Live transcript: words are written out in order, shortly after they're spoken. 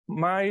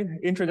my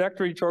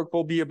introductory talk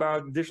will be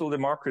about digital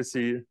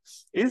democracy.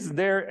 Is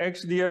there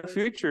actually a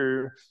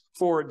future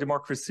for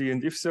democracy?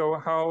 And if so,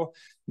 how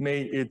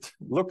may it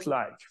look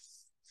like?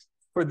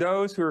 For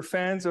those who are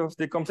fans of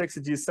the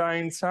Complexity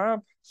Science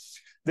Hub,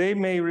 they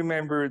may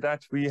remember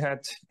that we had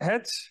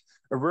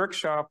a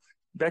workshop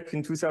back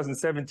in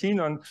 2017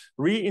 on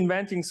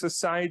reinventing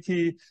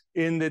society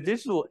in the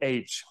digital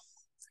age.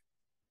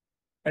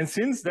 And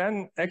since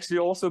then, actually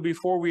also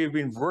before, we have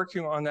been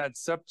working on that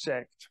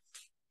subject.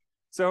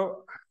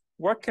 So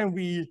what can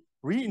we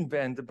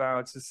reinvent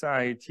about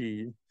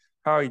society,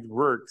 how it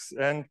works?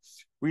 And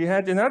we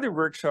had another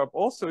workshop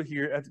also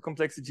here at the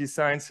Complexity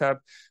Science Hub,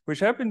 which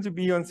happened to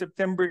be on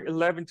September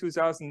 11,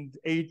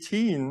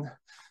 2018,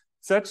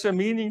 such a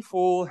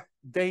meaningful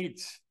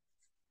date,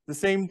 the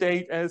same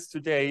date as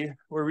today,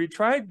 where we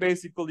tried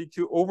basically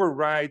to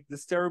override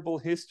this terrible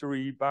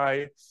history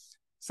by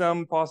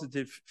some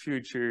positive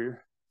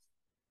future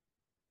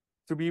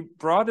to be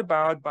brought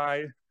about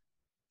by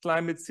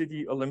Climate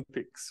City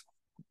Olympics.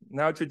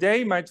 Now,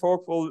 today, my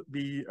talk will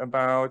be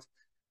about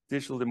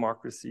digital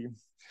democracy.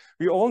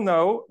 We all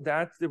know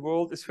that the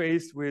world is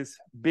faced with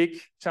big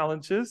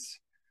challenges.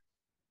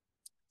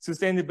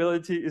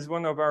 Sustainability is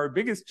one of our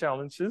biggest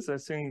challenges. I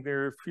think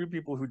there are few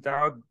people who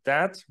doubt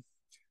that.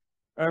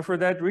 For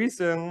that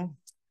reason,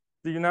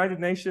 the United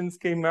Nations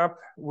came up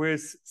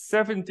with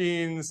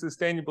 17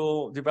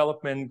 Sustainable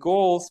Development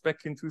Goals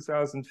back in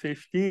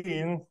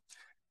 2015.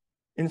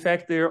 In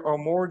fact, there are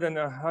more than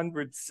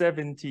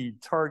 170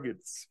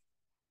 targets.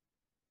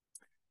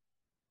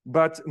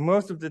 But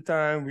most of the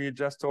time, we're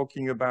just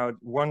talking about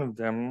one of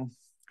them.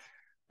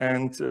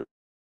 And the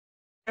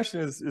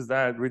question is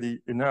that really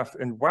enough?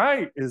 And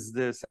why is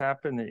this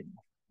happening?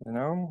 You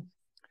know?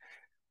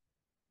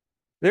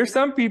 There's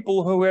some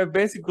people who have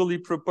basically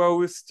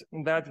proposed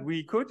that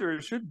we could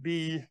or should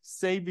be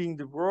saving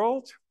the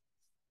world,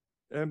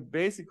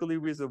 basically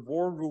with a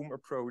war room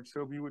approach.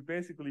 So we would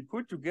basically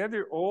put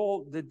together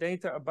all the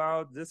data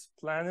about this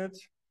planet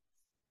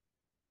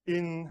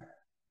in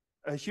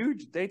a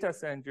huge data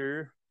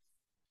center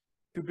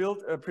to build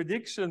a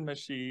prediction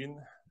machine,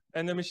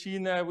 and a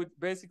machine that would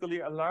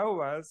basically allow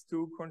us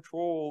to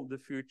control the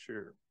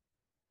future.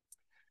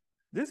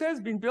 This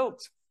has been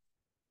built.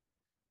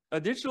 A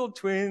digital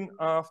twin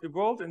of the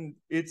world and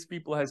its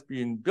people has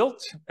been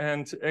built.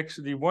 And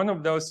actually one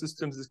of those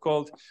systems is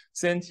called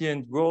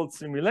Sentient World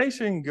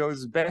Simulation,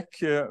 goes back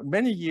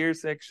many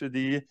years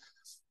actually.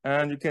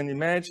 And you can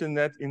imagine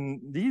that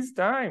in these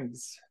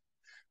times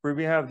where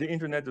we have the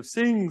Internet of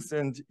Things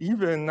and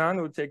even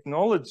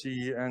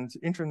nanotechnology and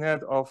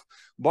Internet of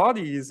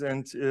Bodies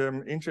and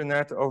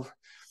Internet of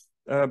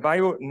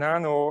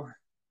bio-nano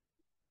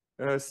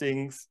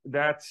things,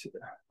 that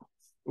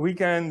we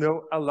can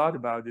know a lot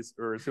about this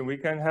Earth, and we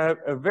can have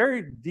a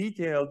very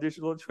detailed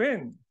digital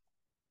twin.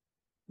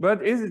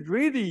 But is it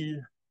really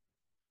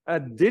a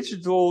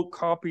digital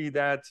copy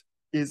that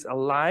is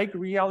like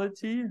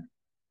reality,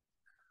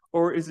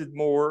 or is it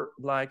more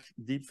like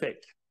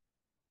deepfake?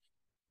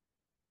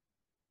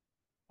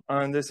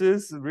 And this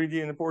is really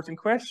an important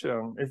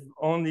question. If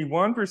only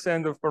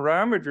 1% of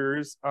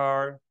parameters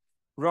are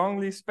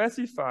wrongly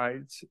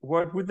specified,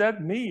 what would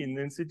that mean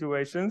in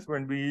situations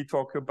when we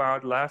talk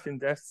about life and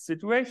death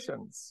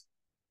situations?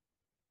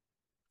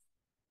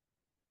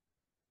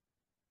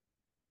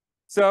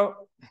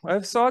 So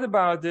I've thought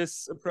about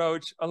this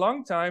approach a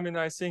long time, and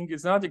I think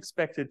it's not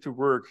expected to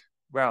work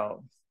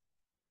well.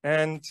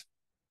 And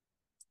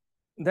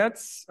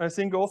that's, I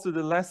think, also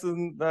the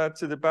lesson that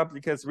the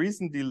public has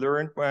recently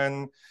learned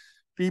when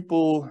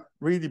people,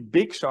 really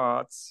big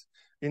shots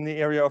in the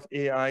area of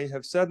AI,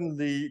 have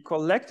suddenly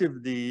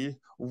collectively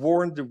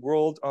warned the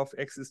world of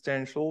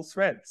existential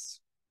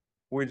threats,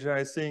 which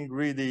I think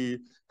really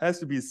has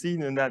to be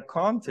seen in that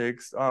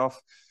context of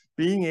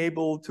being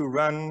able to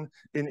run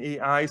an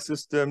AI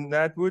system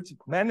that would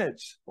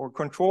manage or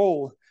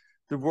control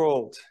the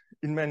world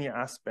in many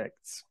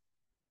aspects.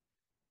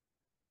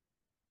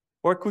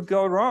 What could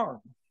go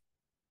wrong?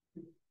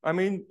 I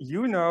mean,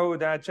 you know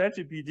that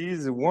ChatGPT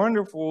is a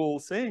wonderful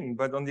thing,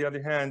 but on the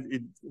other hand,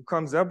 it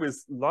comes up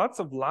with lots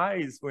of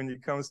lies when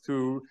it comes to,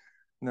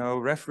 you know,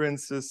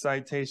 references,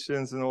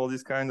 citations, and all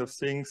these kind of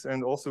things,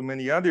 and also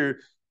many other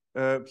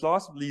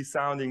plausibly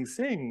sounding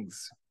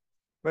things.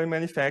 But in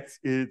many facts,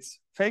 it's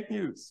fake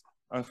news,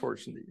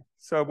 unfortunately.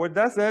 So what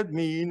does that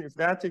mean if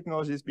that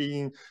technology is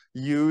being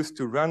used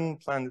to run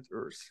planet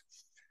Earth?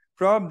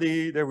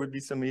 Probably there would be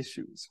some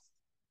issues.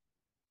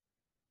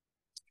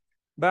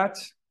 But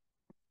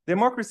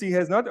democracy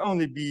has not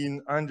only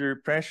been under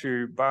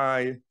pressure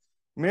by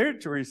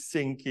military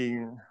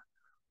thinking,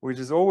 which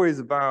is always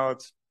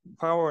about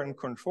power and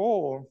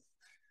control,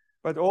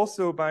 but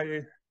also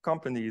by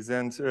companies.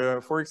 And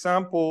for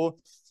example,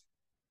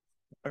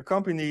 a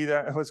company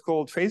that was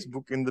called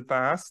Facebook in the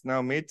past,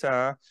 now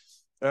Meta,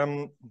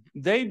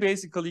 they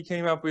basically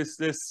came up with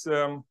this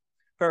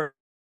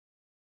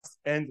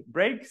and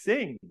break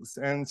things.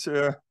 And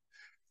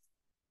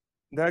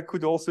that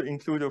could also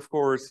include, of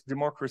course,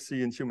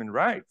 democracy and human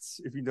rights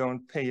if you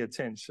don't pay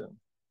attention.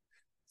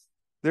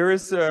 There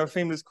is a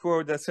famous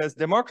quote that says,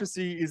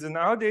 democracy is an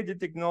outdated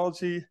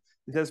technology.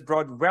 It has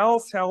brought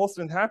wealth, health,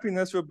 and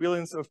happiness for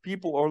billions of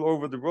people all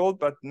over the world,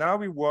 but now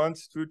we want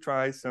to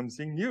try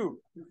something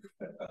new.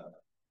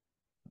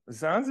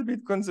 Sounds a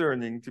bit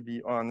concerning, to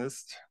be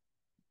honest.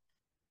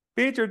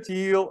 Peter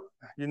Thiel,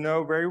 you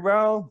know very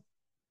well.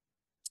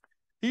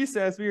 He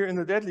says we are in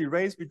a deadly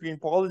race between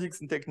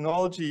politics and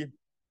technology.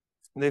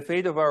 The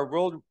fate of our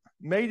world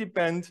may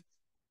depend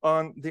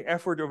on the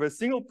effort of a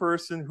single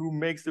person who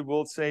makes the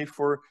world safe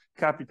for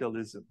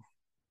capitalism.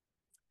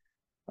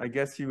 I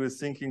guess he was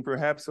thinking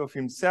perhaps of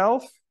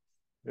himself.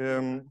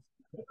 You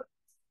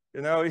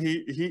know,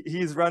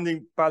 he's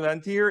running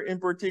Palantir in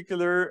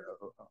particular,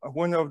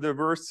 one of the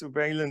worst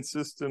surveillance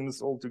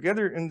systems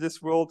altogether in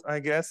this world, I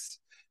guess.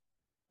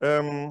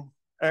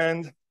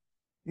 And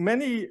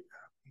many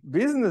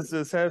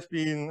businesses have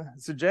been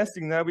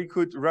suggesting that we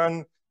could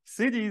run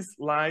cities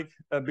like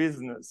a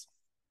business.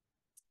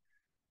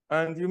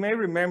 And you may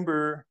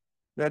remember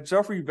that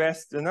Geoffrey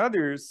West and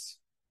others,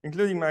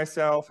 including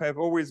myself, have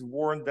always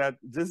warned that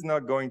this is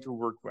not going to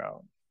work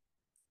well.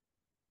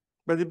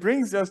 But it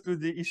brings us to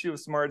the issue of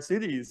smart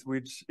cities,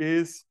 which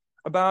is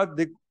about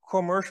the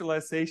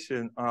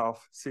commercialization of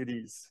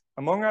cities,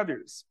 among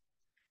others.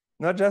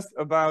 Not just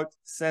about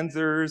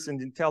sensors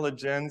and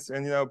intelligence,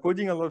 and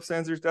putting a lot of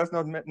sensors does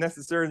not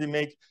necessarily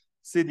make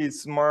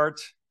cities smart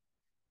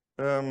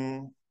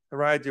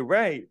right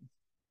away.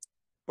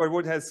 But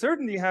what has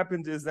certainly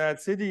happened is that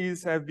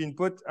cities have been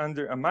put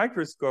under a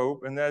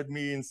microscope, and that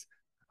means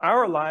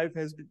our life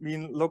has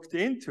been looked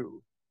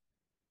into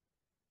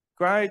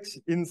quite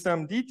in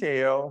some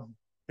detail,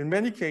 in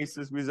many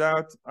cases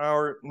without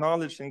our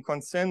knowledge and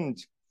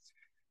consent.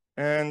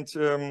 And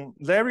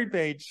Larry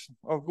Page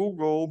of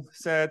Google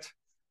said,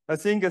 I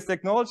think as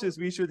technologists,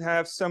 we should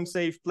have some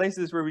safe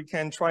places where we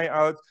can try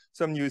out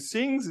some new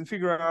things and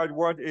figure out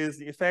what is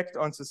the effect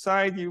on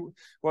society,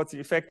 what's the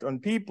effect on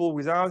people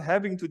without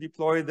having to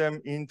deploy them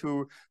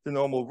into the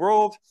normal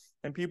world.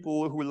 And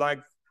people who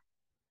like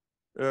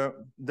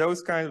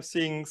those kind of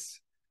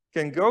things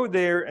can go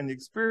there and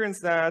experience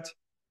that,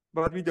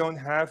 but we don't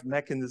have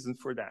mechanisms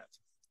for that.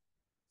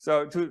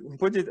 So to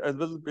put it a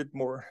little bit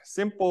more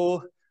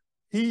simple,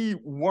 he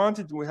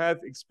wanted to have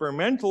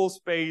experimental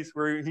space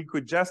where he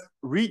could just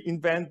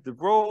reinvent the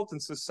world and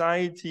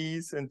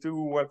societies and do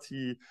what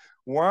he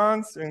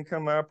wants and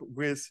come up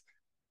with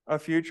a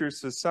future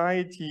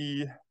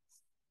society.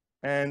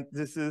 And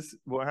this is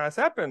what has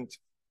happened,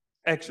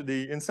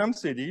 actually, in some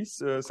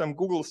cities, some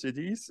Google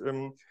cities,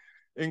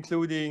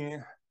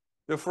 including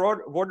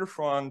the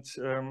waterfront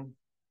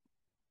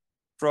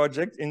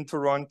project in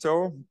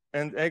Toronto.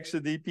 And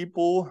actually,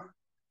 people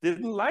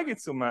didn't like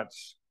it so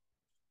much,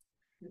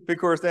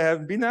 because they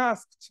haven't been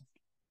asked.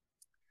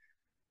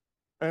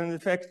 And in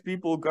fact,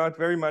 people got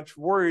very much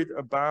worried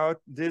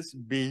about this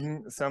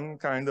being some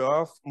kind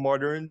of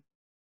modern.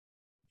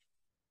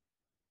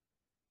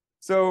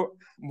 So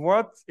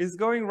what is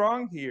going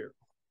wrong here?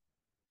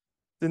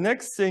 The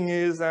next thing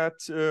is that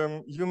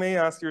you may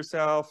ask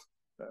yourself,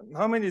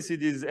 how many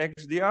cities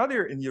actually are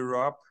there in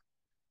Europe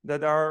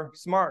that are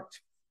smart?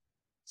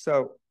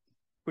 So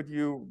could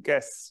you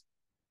guess?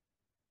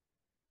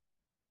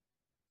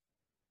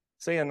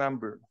 Say a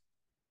number.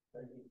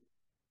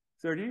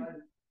 30?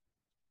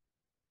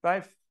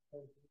 5?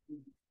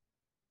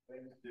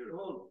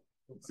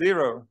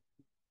 0.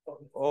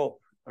 Oh,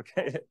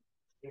 okay.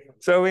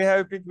 So we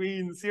have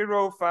between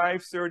 0,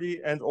 5,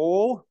 30, and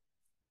all.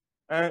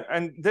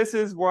 And this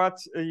is what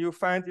you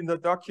find in the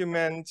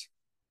document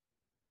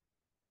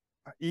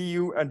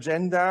EU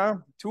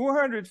Agenda,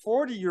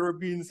 240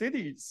 European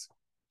cities.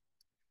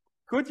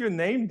 Could you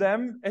name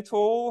them at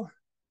all?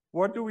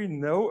 What do we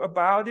know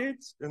about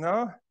it?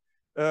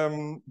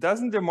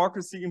 Doesn't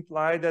democracy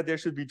imply that there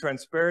should be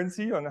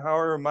transparency on how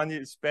our money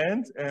is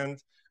spent and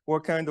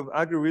what kind of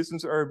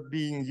algorithms are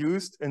being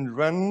used and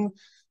run,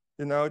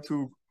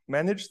 to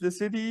manage the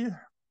city?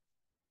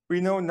 We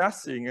know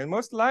nothing, and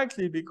most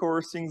likely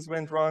because things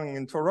went wrong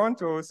in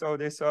Toronto, so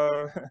they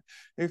saw,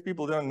 if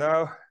people don't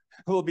know,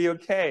 it will be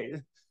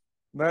okay.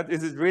 But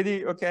is it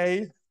really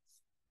okay?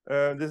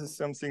 This is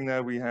something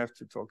that we have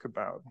to talk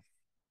about.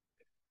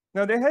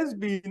 Now, there has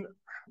been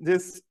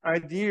this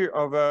idea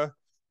of a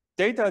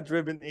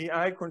data-driven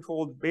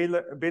AI-controlled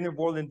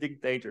benevolent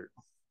dictator.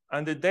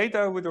 And the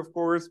data would, of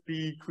course,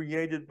 be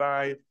created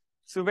by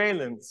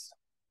surveillance,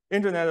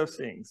 Internet of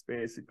Things,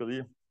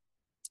 basically.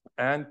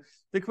 And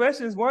the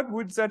question is, what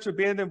would such a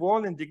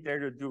benevolent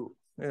dictator do?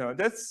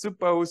 Let's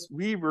suppose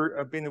we were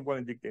a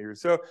benevolent dictator.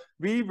 So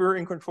we were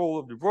in control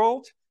of the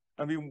world,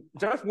 and we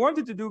just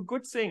wanted to do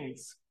good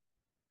things.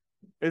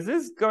 Is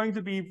this going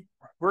to be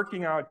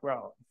working out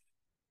well?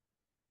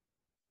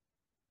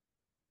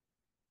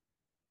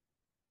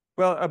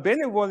 Well, a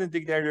benevolent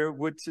dictator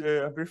would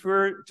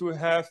prefer to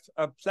have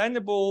a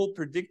plannable,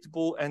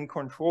 predictable, and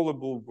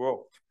controllable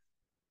world.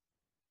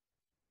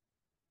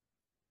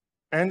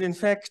 And in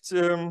fact,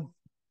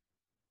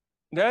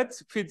 that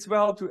fits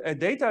well to a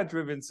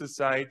data-driven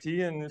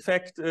society. And in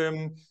fact,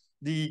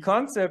 the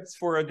concepts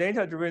for a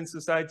data-driven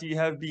society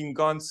have been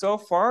gone so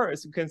far,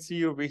 as you can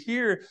see over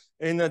here,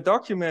 in a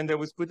document that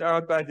was put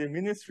out by the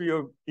Ministry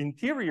of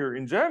Interior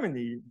in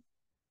Germany.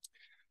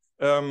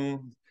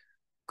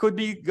 Could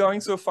be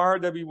going so far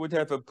that we would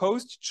have a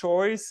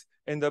post-choice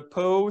and a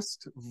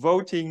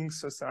post-voting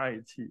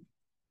society.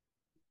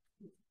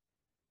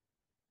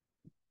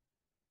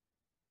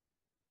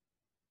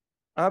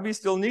 Are we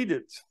still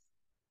needed?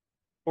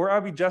 Or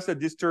are we just a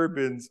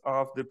disturbance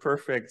of the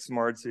perfect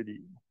smart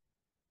city?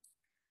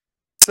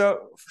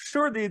 So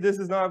surely this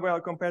is not well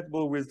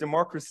compatible with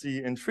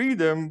democracy and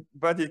freedom,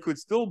 but it could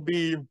still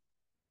be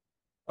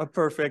a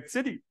perfect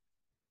city.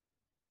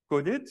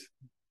 Could it?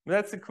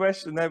 That's the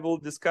question I will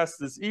discuss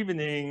this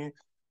evening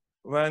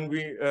when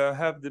we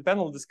have the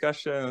panel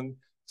discussion,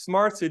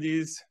 smart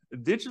cities,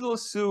 digital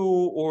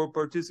zoo or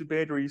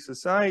participatory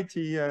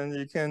society. And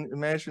you can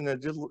imagine a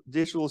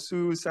digital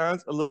zoo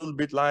sounds a little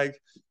bit like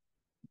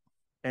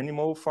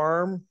Animal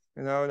Farm,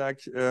 you know,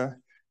 like,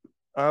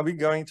 are we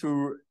going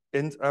to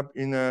end up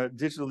in a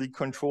digitally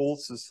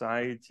controlled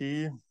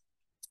society?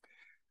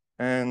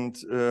 And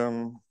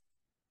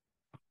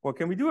what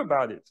can we do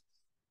about it?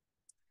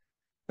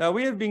 Now,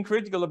 we have been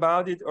critical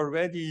about it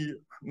already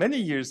many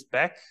years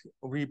back.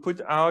 We put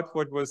out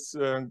what was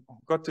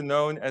got to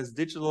known as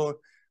Digital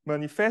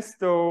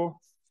Manifesto,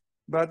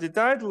 but the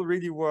title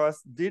really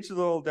was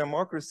Digital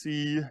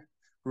Democracy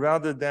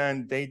rather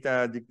than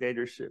Data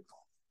Dictatorship.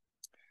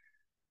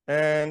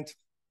 And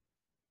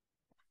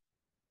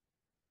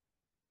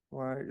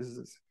why is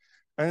this?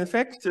 And in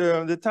fact,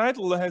 the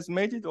title has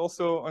made it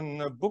also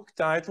on a book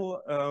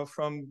title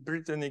from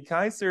Brittany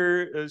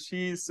Kaiser.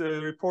 She's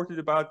reported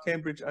about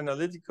Cambridge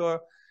Analytica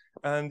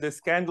and the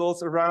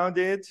scandals around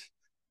it.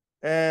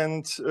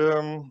 And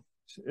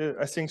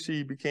I think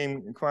she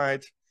became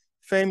quite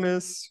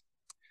famous.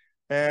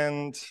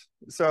 And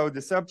so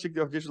the subject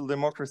of digital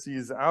democracy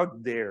is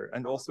out there,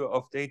 and also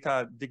of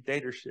data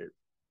dictatorship.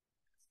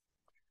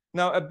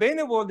 Now, a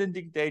benevolent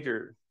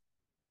dictator,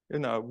 you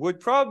know,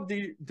 would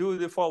probably do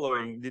the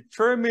following: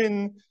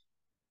 determine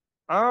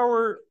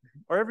our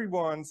or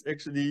everyone's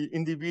actually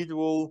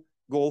individual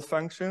goal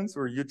functions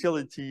or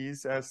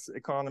utilities, as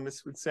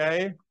economists would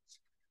say.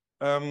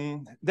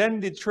 Then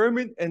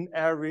determine an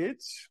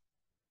average,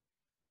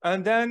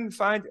 and then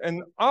find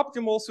an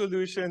optimal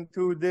solution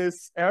to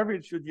this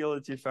average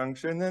utility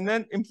function, and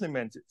then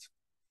implement it.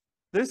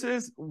 This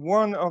is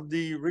one of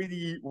the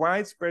really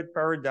widespread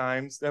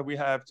paradigms that we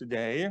have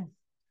today.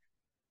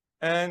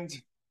 And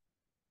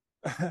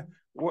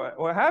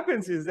what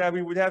happens is that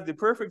we would have the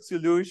perfect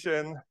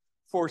solution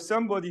for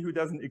somebody who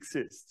doesn't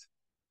exist.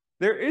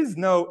 There is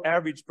no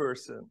average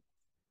person.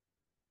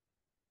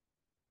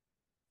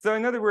 So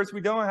in other words, we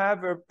don't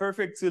have a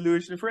perfect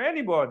solution for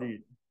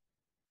anybody.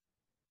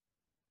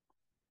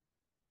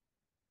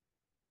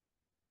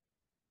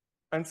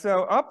 And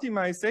so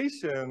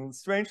optimization,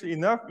 strangely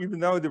enough, even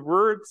though the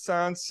word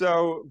sounds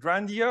so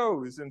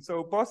grandiose and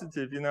so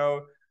positive, you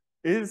know,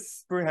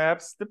 is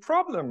perhaps the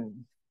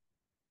problem.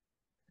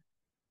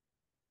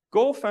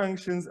 Goal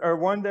functions are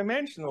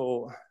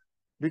one-dimensional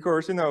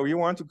because, you know, you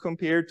want to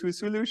compare two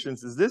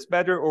solutions. Is this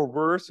better or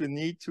worse? You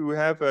need to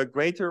have a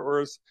greater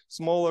or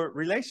smaller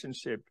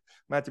relationship,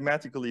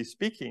 mathematically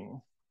speaking.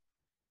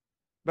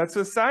 But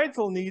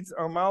societal needs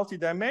are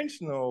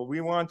multidimensional.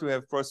 We want to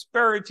have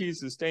prosperity,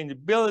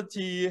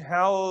 sustainability,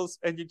 health,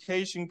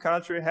 education,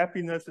 culture,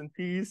 happiness, and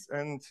peace,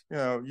 and, you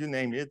know, you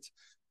name it,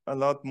 a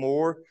lot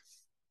more.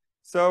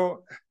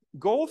 So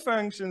goal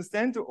functions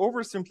tend to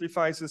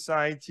oversimplify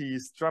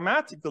societies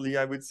dramatically,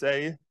 I would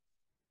say,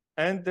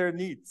 and their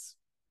needs.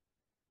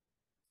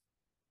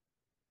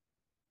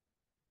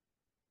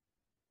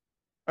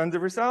 And the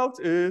result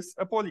is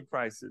a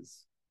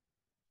polycrisis.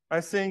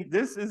 I think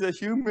this is a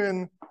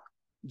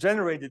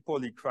human-generated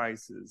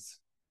polycrisis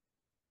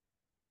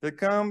that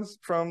comes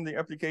from the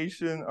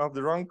application of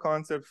the wrong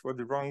concept for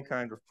the wrong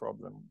kind of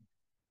problem.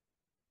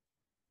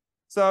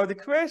 So the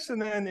question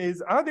then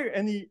is, are there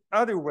any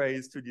other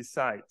ways to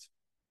decide?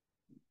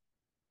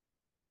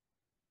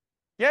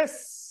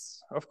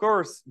 Yes, of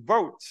course,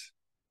 vote.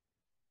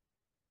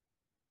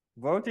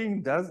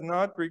 Voting does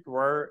not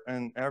require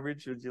an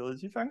average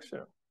utility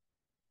function.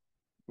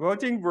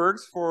 Voting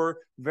works for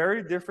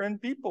very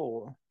different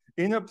people.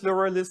 In a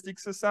pluralistic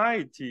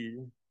society,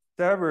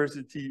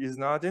 diversity is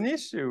not an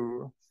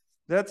issue.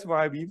 That's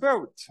why we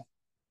vote.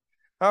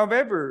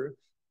 However,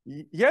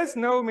 yes,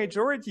 no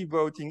majority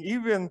voting,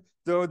 even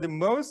though the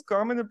most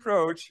common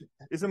approach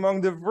is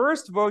among the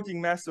worst voting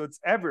methods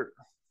ever.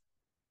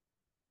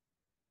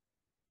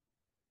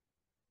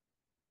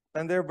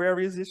 And there are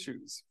various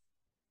issues,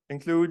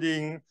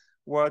 including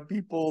what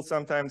people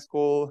sometimes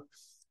call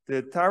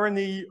the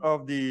tyranny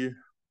of the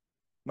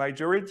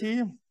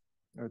majority,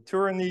 or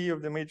tyranny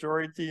of the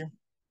majority.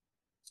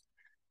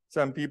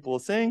 Some people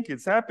think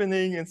it's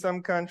happening in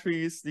some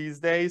countries these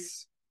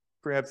days.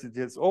 Perhaps it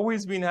has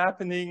always been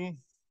happening.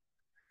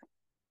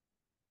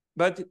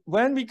 But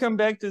when we come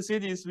back to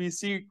cities, we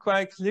see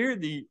quite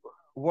clearly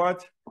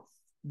what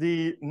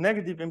the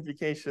negative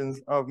implications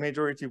of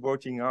majority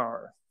voting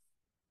are.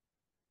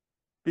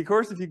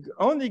 Because if you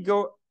only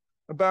go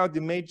about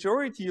the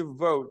majority of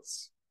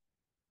votes,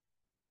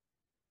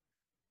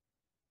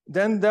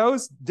 then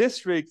those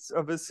districts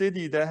of a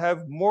city that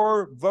have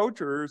more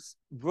voters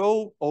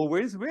will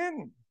always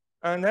win.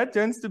 And that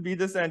tends to be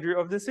the center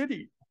of the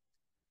city,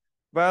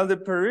 while the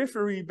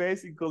periphery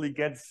basically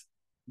gets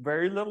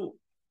very little.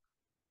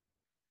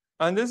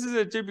 And this is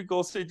a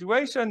typical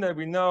situation that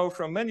we know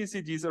from many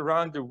cities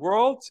around the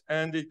world,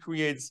 and it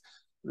creates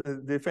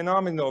the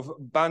phenomenon of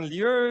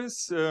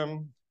banlieues,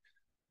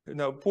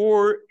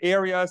 poor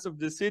areas of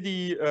the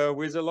city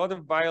with a lot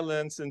of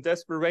violence and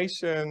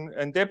desperation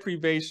and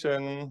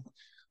deprivation.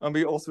 And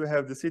we also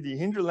have the city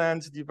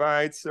hinterland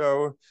divide.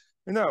 So,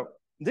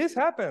 this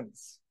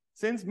happens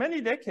since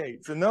many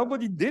decades, and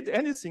nobody did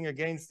anything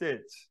against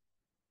it.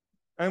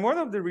 And one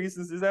of the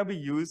reasons is that we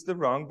used the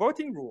wrong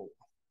voting rule.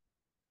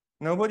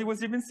 Nobody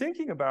was even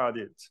thinking about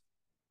it.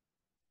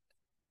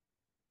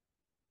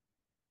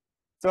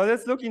 So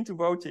let's look into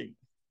voting.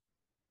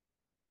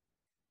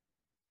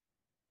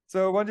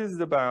 So what is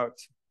it about?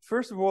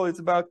 First of all, it's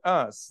about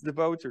us, the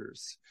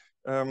voters,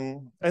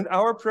 and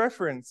our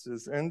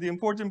preferences. And the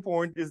important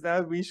point is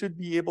that we should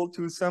be able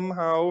to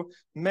somehow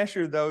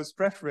measure those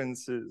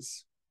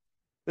preferences.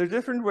 There are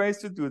different ways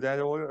to do that.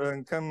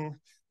 I'll come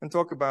and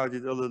talk about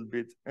it a little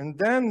bit. And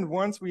then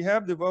once we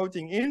have the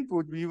voting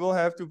input, we will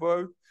have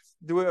to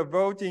do a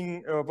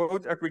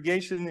vote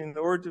aggregation in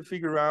order to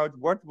figure out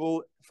what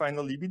will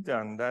finally be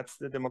done. That's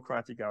the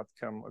democratic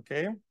outcome,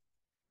 okay?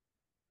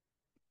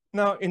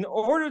 Now, in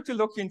order to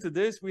look into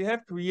this, we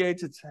have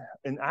created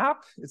an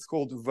app. It's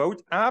called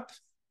Vote App.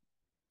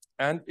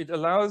 And it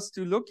allows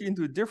to look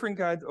into different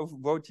kinds of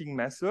voting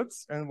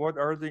methods and what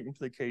are the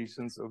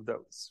implications of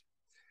those.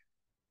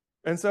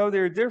 And so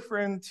there are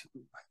different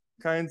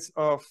kinds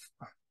of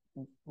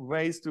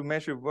ways to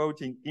measure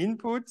voting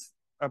input.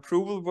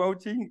 Approval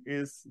voting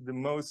is the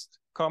most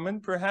common,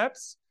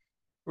 perhaps,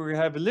 where you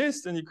have a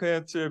list and you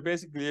can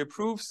basically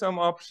approve some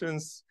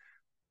options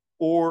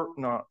or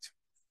not.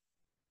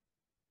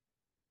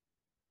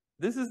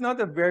 This is not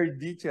a very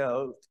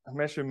detailed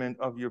measurement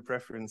of your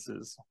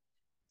preferences.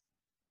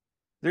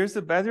 There's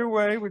a better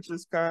way, which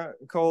is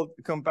called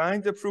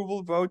combined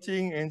approval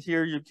voting, and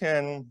here you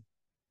can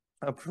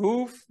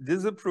approve,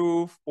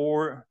 disapprove,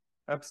 or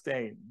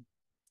abstain.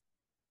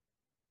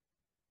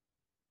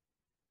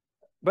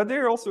 But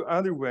there are also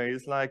other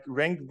ways, like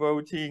ranked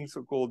voting,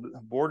 so-called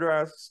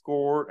Borda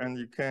score, and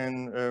you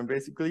can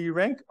basically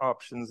rank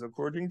options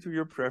according to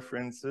your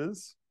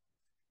preferences.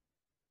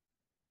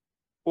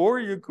 Or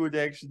you could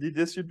actually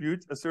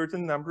distribute a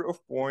certain number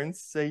of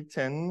points, say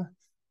 10,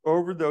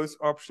 over those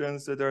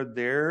options that are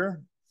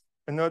there,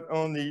 and not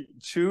only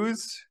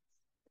choose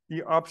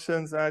the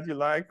options that you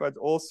like, but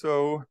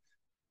also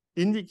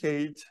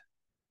indicate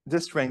the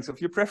strengths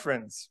of your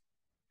preference.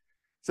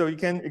 So you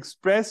can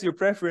express your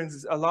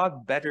preferences a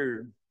lot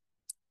better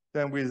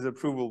than with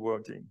approval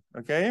voting,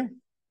 okay?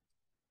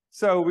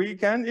 So we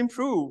can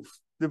improve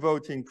the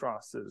voting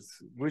process,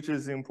 which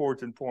is the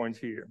important point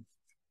here.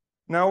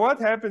 Now,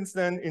 what happens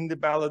then in the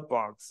ballot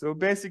box? So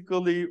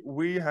basically,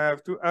 we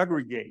have to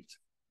aggregate,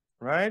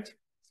 right?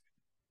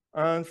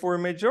 And for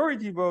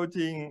majority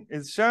voting,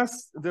 it's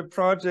just the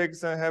projects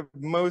that have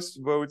most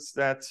votes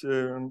that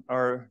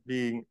are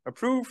being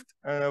approved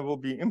and will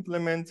be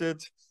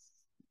implemented.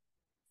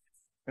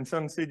 In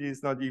some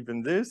cities, not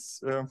even this,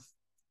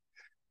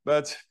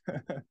 but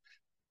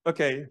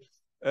okay.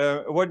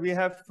 What we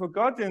have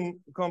forgotten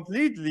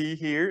completely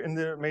here in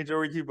the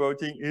majority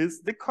voting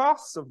is the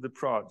cost of the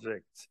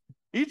project.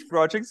 Each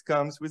project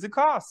comes with a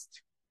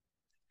cost,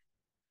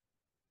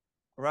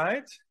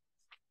 right?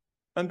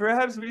 And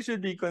perhaps we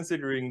should be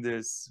considering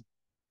this.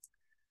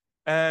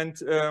 And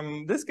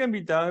this can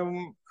be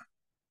done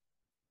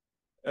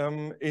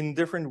in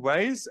different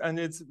ways, and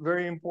it's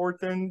very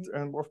important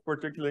and of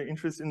particular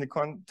interest in the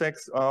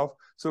context of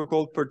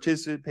so-called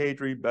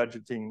participatory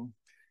budgeting.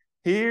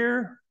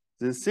 Here,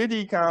 the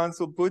city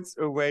council puts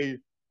away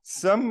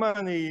some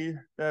money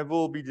that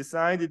will be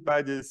decided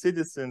by the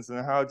citizens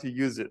on how to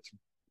use it.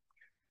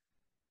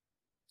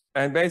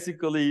 And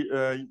basically,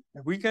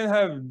 we can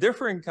have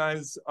different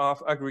kinds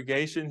of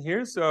aggregation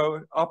here.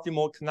 So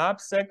Optimal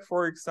Knapsack,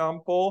 for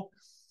example,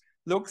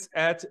 looks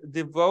at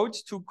the vote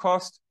to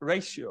cost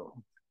ratio.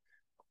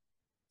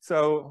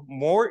 So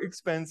more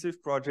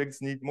expensive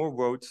projects need more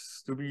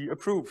votes to be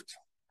approved.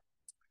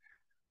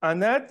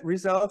 And that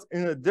results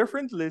in a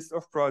different list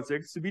of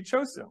projects to be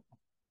chosen.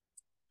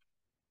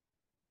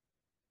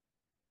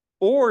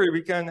 Or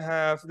we can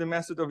have the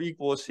method of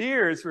equal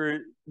shares,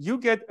 where you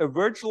get a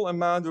virtual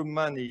amount of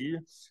money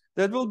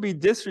that will be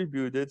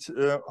distributed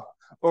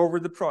over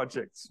the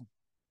projects.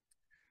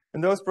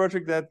 And those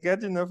projects that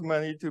get enough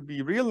money to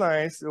be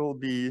realized will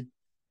be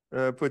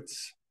put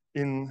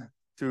into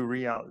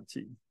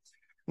reality.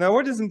 Now,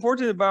 what is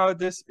important about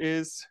this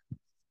is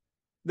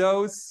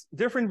those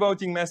different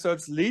voting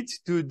methods lead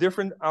to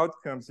different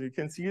outcomes. You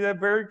can see that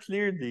very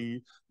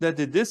clearly, that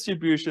the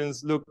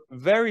distributions look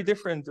very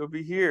different over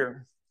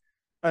here.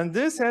 And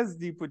this has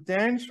the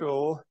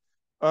potential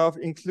of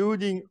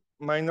including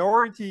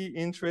minority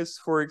interests,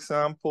 for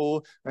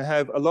example,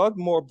 have a lot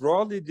more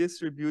broadly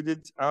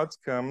distributed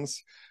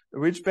outcomes,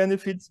 which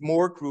benefits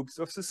more groups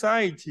of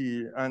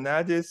society. And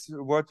that is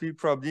what we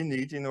probably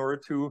need in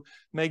order to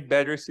make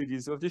better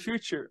cities of the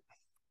future.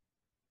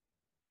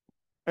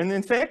 And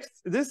in fact,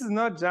 this is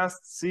not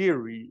just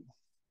theory.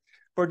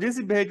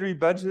 Participatory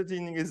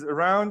budgeting is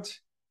around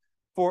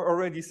for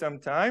already some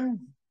time.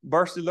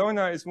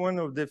 Barcelona is one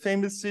of the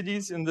famous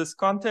cities in this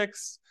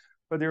context,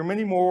 but there are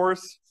many more.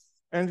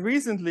 And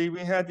recently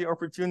we had the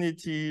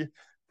opportunity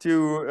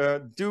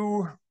to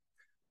do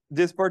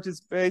this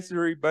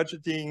participatory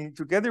budgeting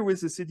together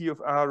with the city of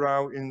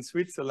Aarau in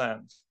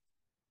Switzerland.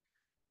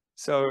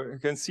 So you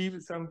can see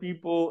some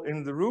people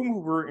in the room who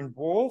were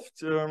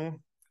involved.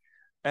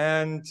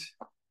 And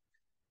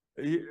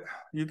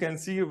you can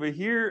see over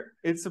here,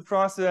 it's a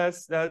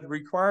process that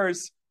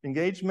requires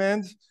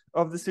engagement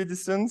of the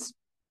citizens.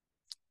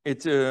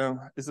 It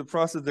is a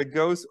process that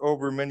goes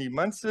over many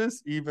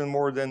months, even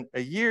more than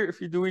a year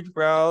if you do it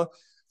well.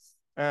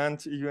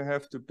 And you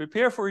have to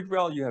prepare for it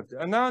well, you have to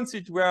announce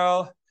it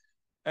well.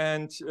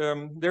 And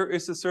there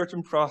is a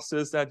certain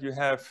process that you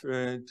have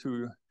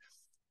to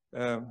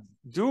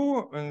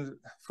do. And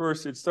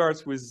first it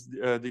starts with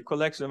the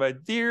collection of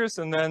ideas,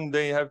 and then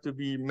they have to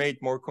be made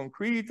more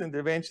concrete, and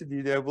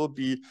eventually there will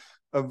be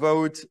a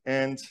vote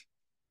and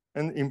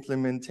an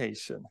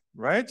implementation,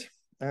 right?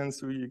 And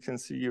so you can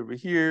see over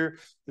here,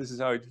 this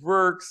is how it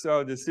works.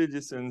 So the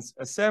citizens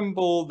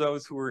assemble,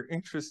 those who are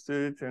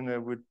interested, and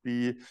there would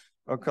be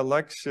a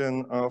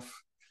collection of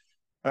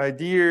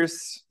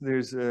ideas.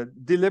 There's a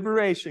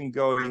deliberation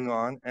going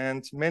on,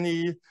 and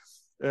many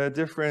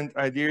different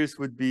ideas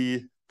would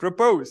be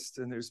proposed.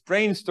 And there's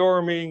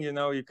brainstorming, you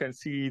know, you can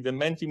see the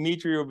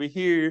Mentimeter over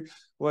here,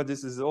 what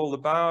this is all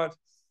about,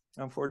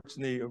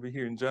 unfortunately over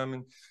here in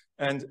German.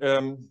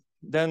 And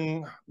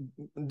then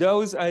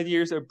those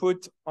ideas are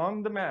put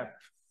on the map.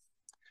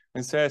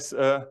 It says,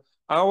 our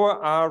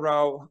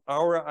Aarau,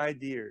 our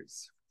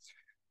ideas.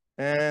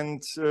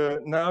 And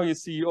now you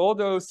see all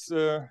those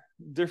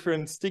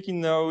different sticky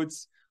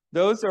notes.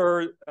 Those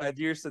are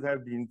ideas that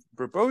have been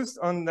proposed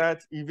on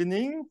that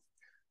evening.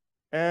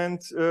 And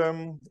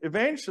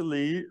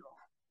eventually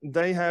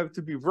they have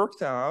to be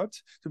worked out,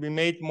 to be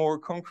made more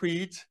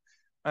concrete.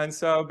 And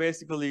so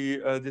basically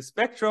the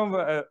spectrum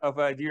of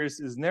ideas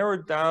is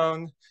narrowed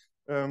down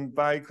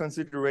by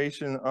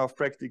consideration of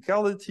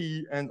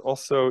practicality, and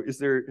also is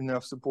there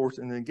enough support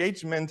and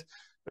engagement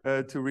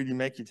to really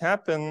make it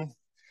happen.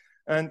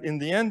 And in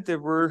the end, there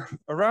were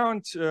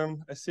around,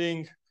 I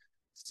think,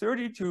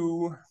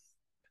 32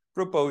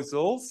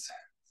 proposals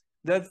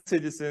that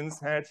citizens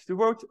had to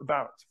vote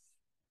about.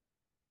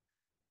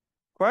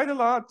 Quite a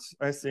lot,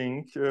 I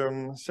think,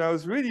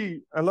 shows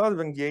really a lot of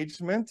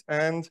engagement.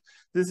 And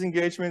this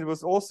engagement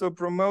was also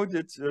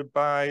promoted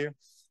by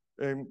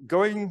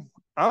going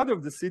out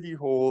of the city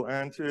hall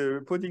and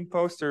putting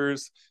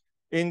posters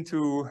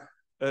into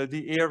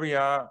the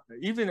area,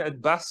 even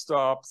at bus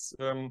stops,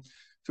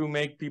 to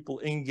make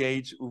people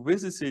engage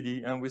with the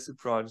city and with the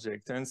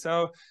project. And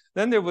so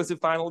then there was a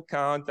final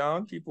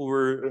countdown. People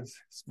were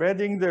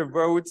spreading their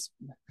votes,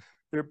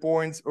 their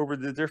points over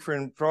the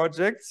different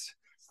projects.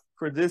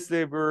 For this,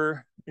 they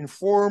were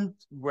informed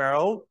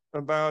well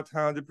about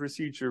how the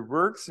procedure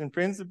works in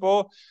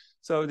principle.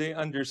 So they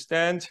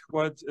understand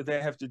what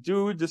they have to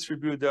do,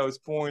 distribute those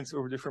points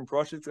over different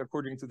projects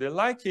according to their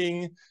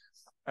liking.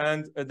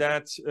 And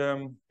that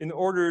in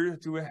order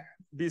to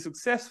be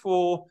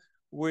successful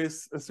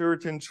with a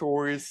certain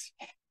choice,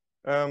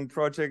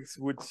 projects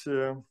would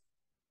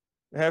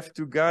have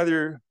to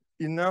gather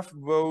enough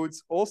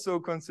votes, also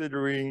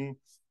considering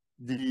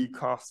the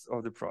cost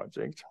of the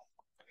project.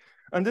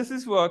 And this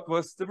is what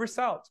was the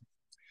result.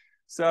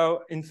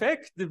 So in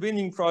fact, the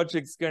winning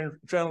projects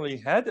generally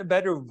had a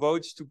better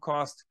vote to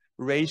cost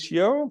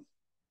ratio.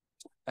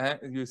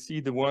 You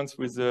see the ones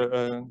with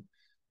the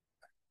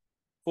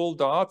full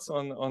dots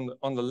on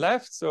the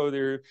left. So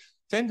they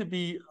tend to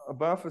be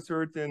above a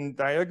certain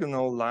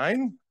diagonal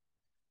line.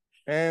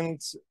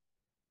 And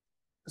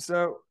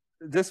so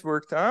this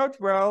worked out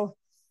well.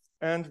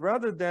 And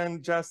rather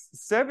than just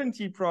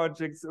 70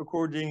 projects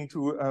according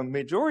to a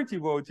majority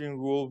voting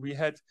rule, we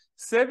had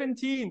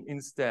 17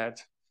 instead.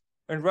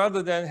 And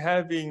rather than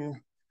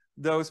having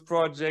those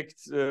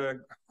projects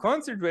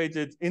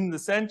concentrated in the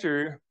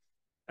center,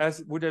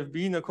 as would have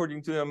been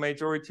according to a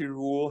majority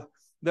rule,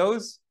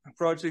 those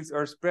projects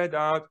are spread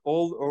out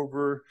all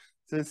over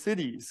the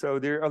city. So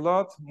there are a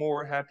lot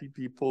more happy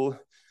people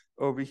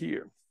over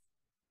here.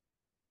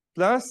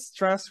 Plus,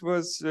 trust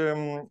was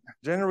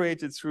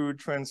generated through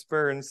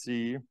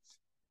transparency,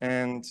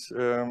 and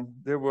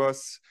there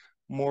was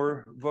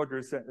more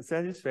voter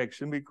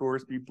satisfaction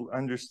because people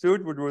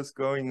understood what was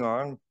going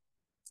on.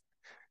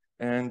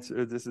 And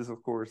this is,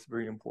 of course,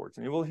 very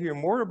important. You will hear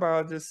more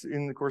about this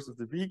in the course of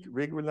the week.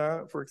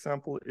 Regula, for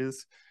example,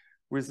 is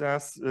with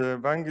us.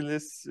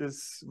 Vangelis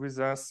is with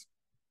us.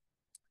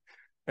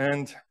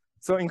 And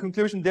so in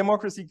conclusion,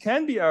 democracy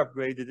can be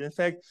upgraded. In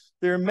fact,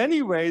 there are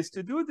many ways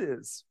to do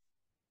this.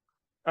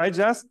 I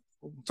just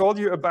told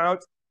you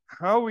about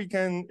how we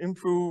can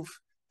improve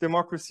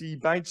democracy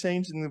by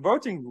changing the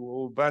voting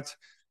rule, but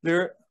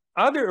there are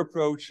other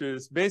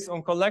approaches based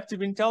on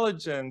collective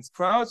intelligence,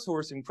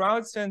 crowdsourcing,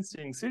 crowd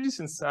sensing,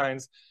 citizen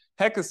science,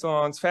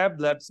 hackathons, fab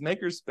labs,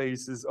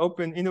 makerspaces,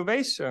 open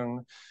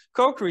innovation,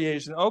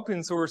 co-creation,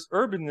 open source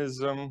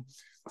urbanism,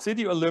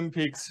 city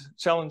Olympics,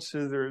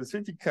 challenges, or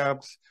city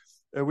cups,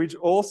 which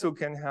also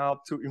can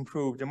help to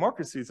improve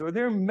democracy. So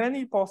there are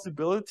many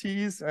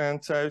possibilities,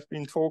 and I've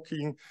been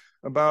talking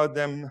about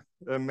them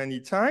many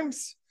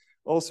times,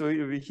 also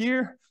over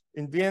here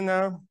in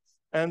Vienna.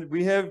 And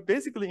we have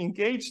basically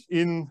engaged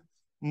in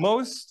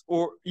most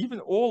or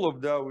even all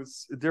of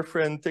those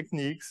different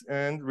techniques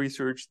and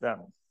researched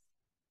them.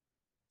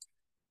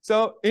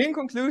 So in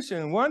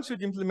conclusion, one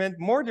should implement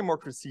more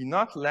democracy,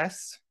 not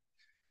less.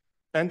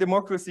 And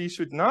democracy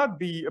should not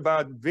be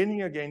about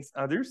winning against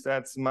others.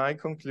 That's my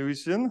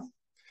conclusion.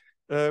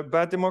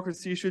 But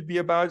democracy should be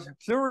about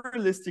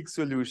pluralistic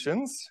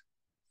solutions.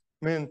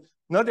 I mean,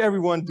 not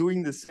everyone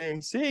doing the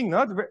same thing,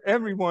 not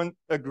everyone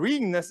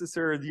agreeing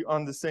necessarily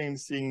on the same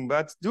thing,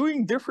 but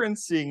doing different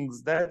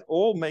things that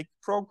all make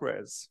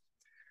progress.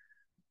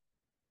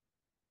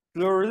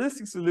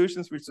 Pluralistic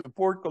solutions which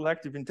support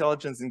collective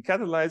intelligence and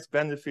catalyze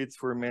benefits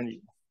for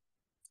many.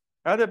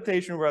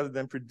 Adaptation rather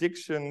than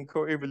prediction,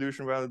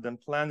 co-evolution rather than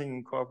planning,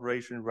 and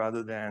cooperation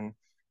rather than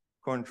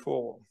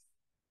control.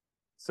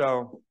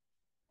 So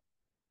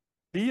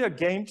be a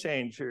game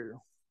changer.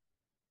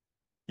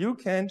 You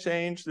can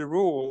change the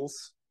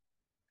rules.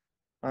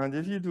 And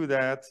if you do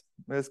that,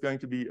 there's going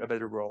to be a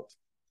better world.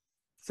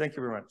 Thank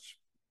you very much.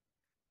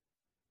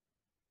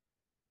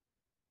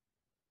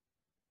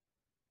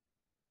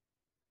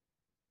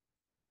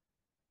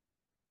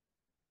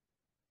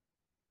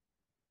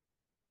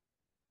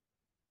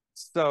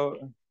 So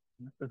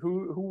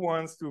who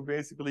wants to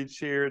basically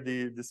chair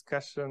the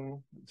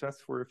discussion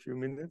just for a few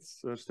minutes?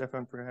 So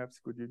Stefan, perhaps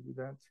could you do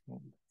that?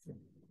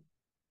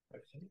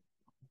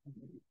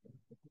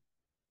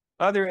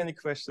 Are there any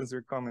questions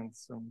or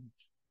comments?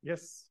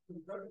 Yes.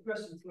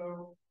 Question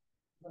flow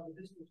the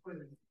digital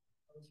twin.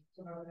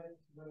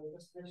 The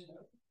destination.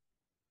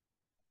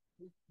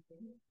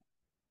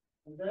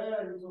 And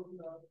there you're talking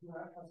about who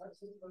has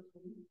access to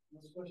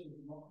this question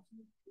of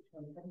democracy, which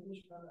kind of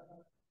countries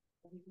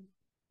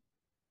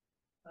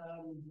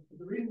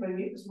the reason they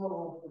need this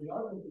model for the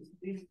argument is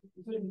these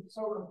decisions are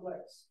so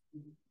complex.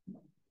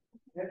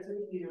 The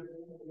activity of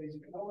the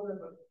basic phenomena,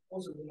 but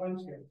also the time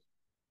scales.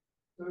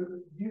 So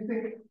do you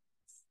think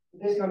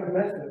this kind of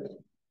method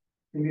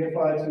can be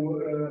applied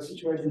to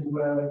situations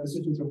where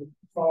decisions are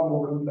far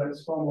more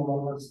complex, far more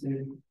complex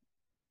than,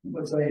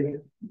 let's say,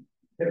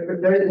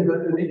 there isn't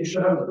the need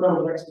to have a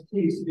level of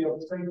expertise to be able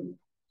to take it?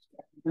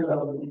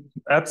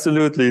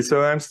 Absolutely.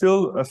 So I'm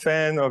still a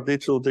fan of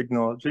digital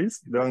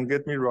technologies, don't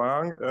get me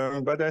wrong,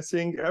 but I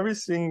think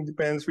everything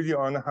depends really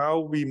on how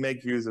we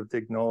make use of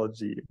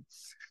technology.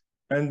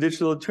 And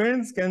digital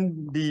twins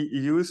can be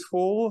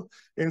useful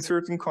in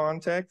certain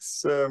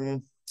contexts,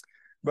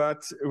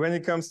 but when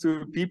it comes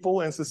to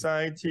people and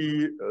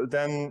society,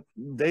 then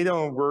they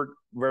don't work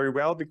very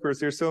well because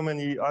there's so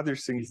many other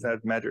things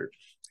that matter.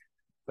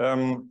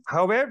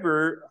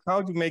 However,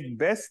 how to make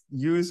best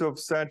use of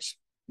such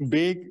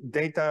big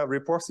data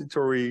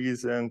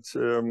repositories and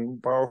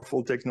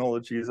powerful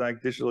technologies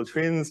like digital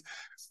twins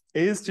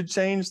is to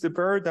change the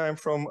paradigm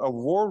from a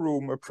war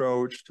room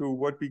approach to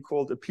what we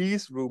called a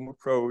peace room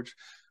approach,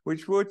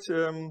 which would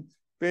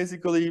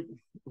basically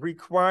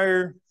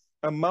require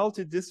a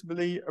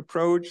multidisciplinary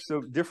approach.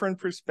 So different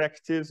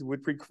perspectives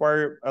would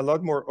require a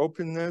lot more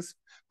openness,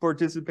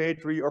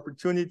 participatory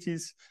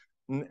opportunities,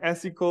 an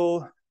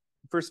ethical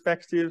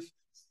perspective,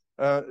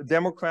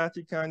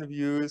 democratic kind of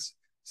views.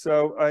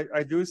 So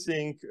I do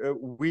think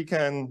we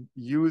can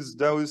use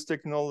those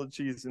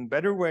technologies in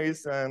better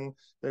ways than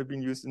they've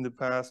been used in the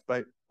past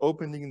by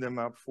opening them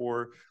up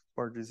for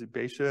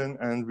participation,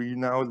 and we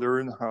now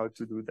learn how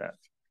to do that.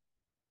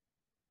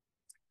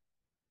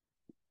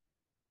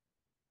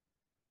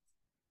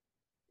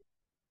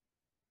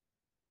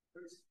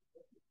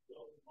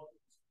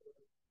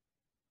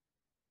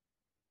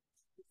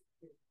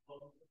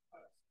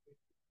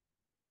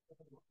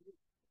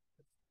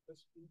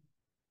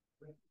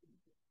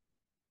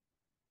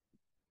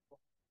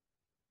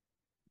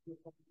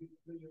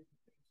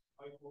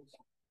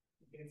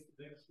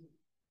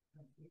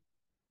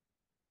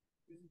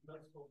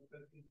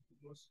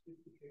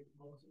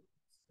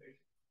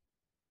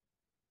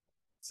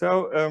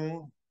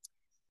 So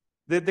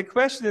the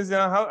question is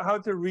how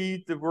to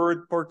read the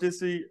word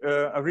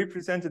a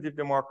representative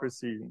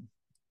democracy,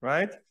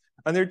 right?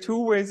 And there are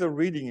two ways of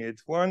reading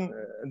it. One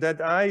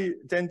that I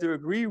tend to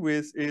agree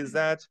with is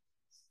that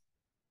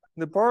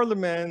the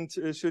parliament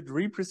should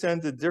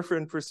represent the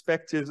different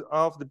perspectives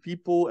of the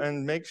people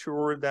and make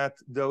sure that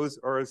those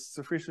are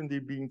sufficiently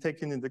being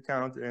taken into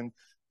account and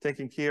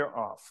taken care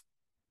of.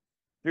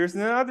 There's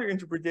another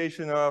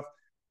interpretation of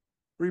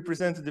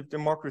representative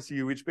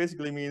democracy, which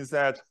basically means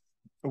that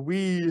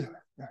we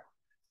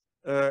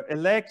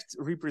elect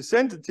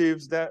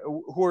representatives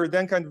who are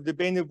then kind of the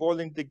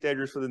benevolent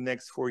dictators for the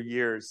next 4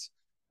 years.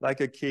 like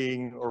a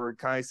king or a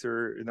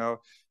Kaiser, you know,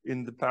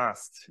 in the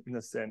past, in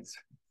a sense.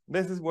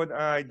 This is what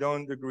I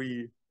don't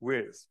agree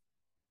with.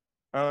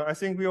 I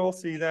think we all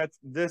see that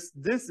this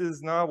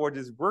is not what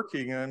is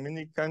working. In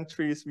many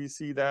countries, we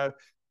see that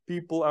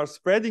people are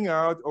spreading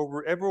out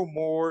over ever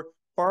more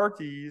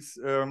parties,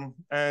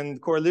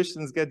 and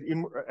coalitions get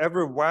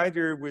ever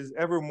wider with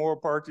ever more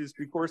parties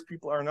because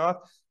people are not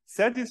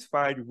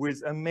satisfied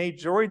with a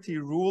majority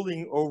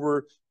ruling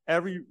over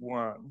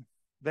everyone.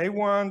 They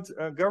want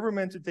a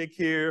government to take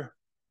care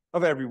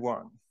of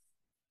everyone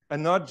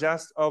and not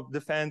just of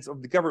the fans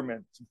of the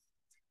government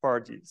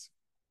parties.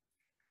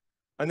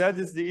 And that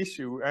is the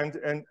issue. And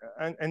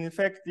in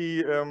fact,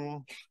 the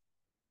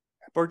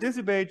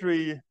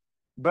participatory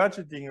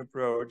budgeting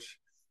approach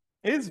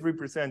is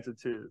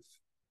representative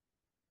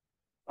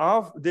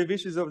of the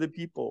wishes of the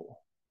people,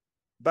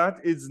 but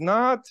it's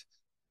not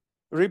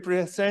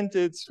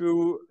represented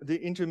through the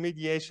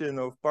intermediation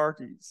of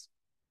parties.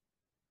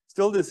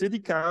 Still, the city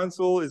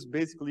council is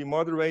basically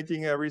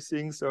moderating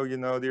everything. So, you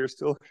know, they're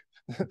still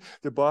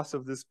the boss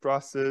of this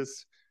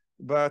process.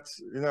 But,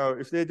 you know,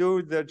 if they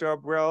do their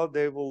job well,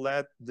 they will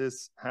let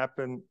this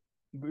happen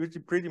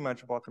pretty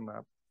much bottom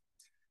up.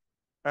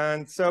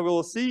 And so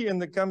we'll see in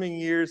the coming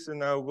years, you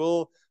know,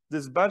 will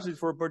this budget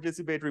for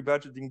participatory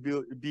budgeting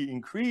be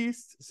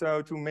increased?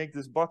 So to make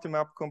this bottom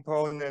up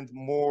component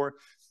more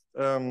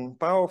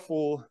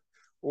powerful,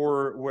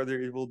 or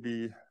whether it will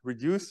be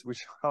reduced,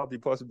 which hardly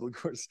possible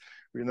because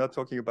we're not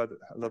talking about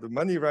a lot of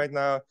money right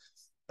now.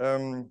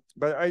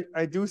 But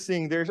I do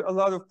think there's a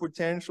lot of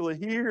potential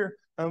here,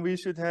 and we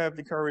should have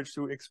the courage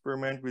to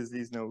experiment with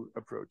these new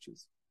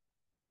approaches.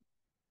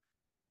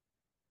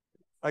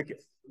 I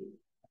guess.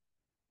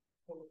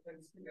 Well,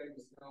 thanks for getting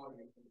this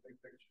knowledge from the big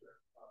picture.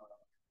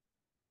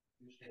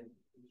 You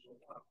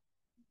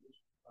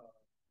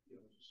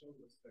know, to show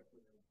us that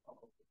we're in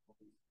public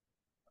police.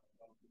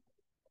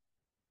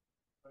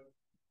 But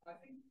I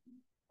think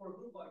for a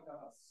group like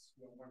us,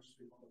 you know, March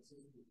Street Public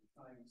Citizens at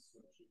times,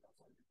 should have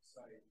something to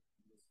say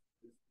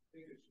this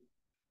big issue.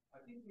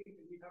 I think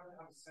we have to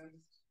have a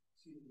sense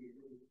to the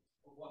degree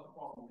of what the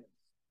problem is,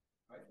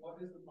 right? What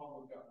is the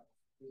problem of government?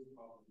 What is the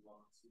problem of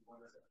democracy?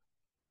 What is it?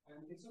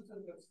 And it's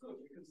something that's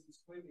good because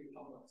it's clearly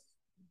complex,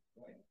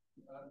 right?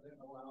 That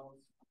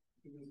allows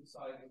human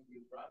society to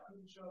interact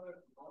with each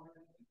other, honor,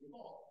 and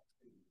evolve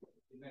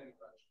in many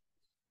directions.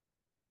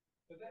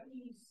 But that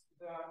means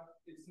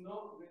that it's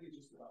not really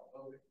just about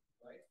voting,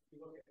 right? If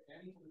you look at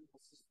any political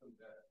system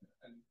that,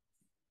 and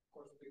of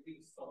course, the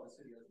big saw the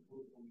city as a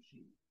political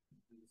machine.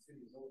 The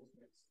city is always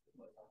makes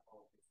like our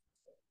politics.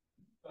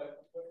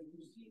 But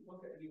if you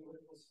look at any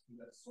political system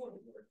that sort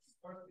of works,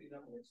 partly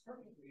that works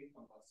perfectly,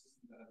 on a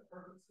system that has a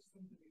perfect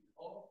system to be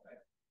all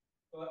right.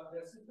 But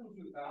there are systems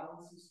with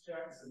balances,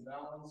 checks and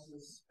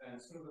balances, and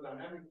sort of a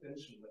dynamic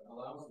tension that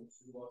allows them to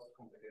do lots of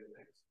complicated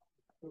things.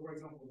 So, for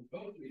example,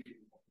 vote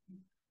leading.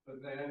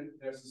 But then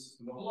there's a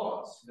system of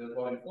laws. There's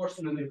law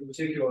enforcement in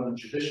particular, and the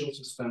judicial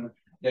system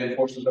that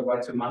enforces the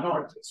rights of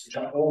minorities, which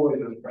are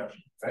always under pressure,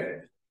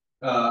 right?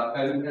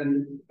 And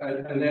then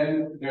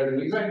there's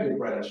an executive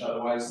branch,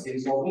 otherwise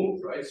things don't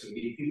move, right? So you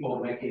need people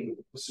making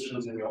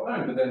decisions in your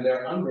own, but then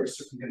they're under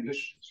certain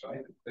conditions, right?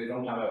 They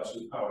don't have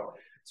absolute power.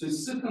 So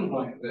it's systems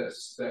like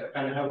this that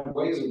kind of have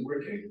ways of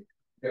working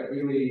that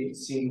really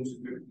seem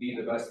to be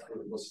the best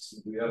political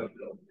system we ever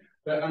built.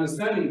 But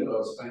understanding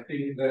those, I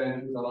think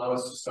then would allow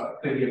us to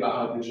start thinking about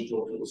how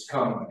digital tools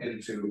come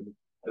into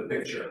the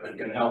picture and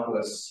can help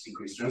us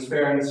increase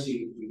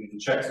transparency, giving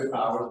checks and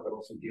powers, but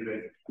also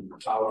giving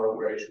power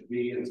where it should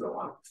be and so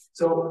on.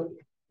 So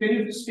can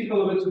you just speak a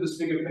little bit to this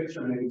bigger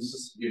picture? Maybe this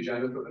is the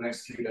agenda for the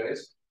next few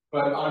days.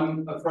 But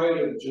I'm afraid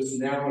of just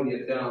narrowing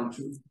it down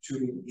to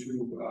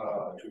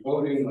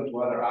voting or to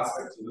other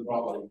aspects of the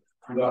problem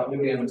without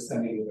really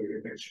understanding the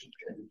bigger picture.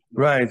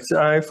 Right,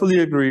 I fully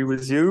agree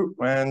with you.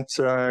 And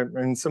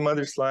in some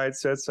other slide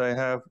sets, I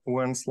have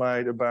one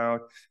slide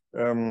about,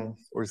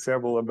 or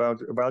several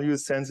about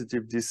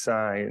value-sensitive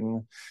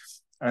design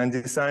and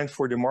design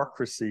for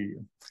democracy.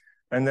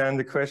 And then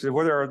the question,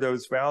 what are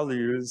those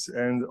values?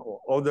 And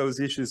all those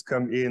issues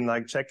come in,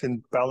 like check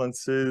and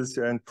balances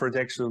and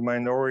protection of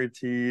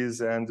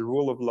minorities and the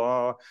rule of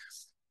law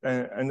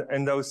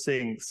and those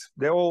things.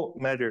 They all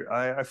matter.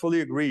 I fully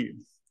agree.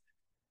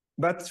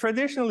 But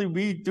traditionally,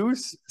 we do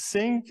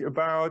think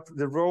about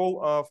the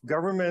role of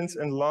governments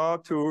and law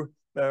to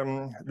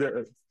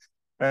the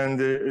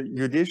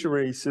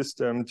judiciary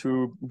system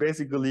to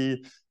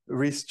basically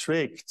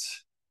restrict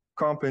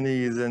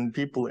companies and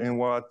people in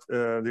what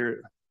they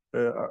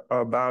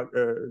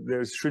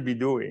should be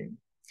doing.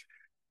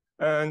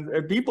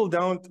 And people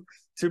don't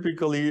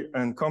typically,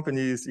 and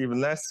companies even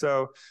less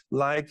so,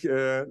 like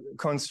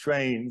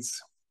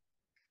constraints.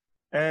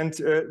 And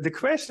the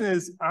question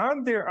is,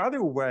 are there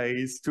other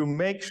ways to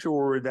make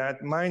sure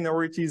that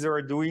minorities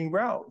are doing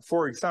well?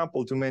 For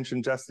example, to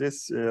mention just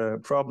this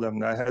problem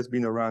that has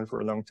been around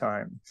for a long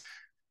time.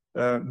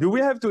 Do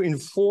we have to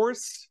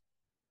enforce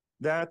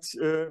that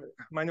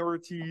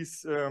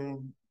minorities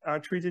are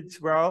treated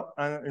well?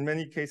 In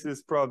many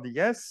cases, probably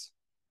yes.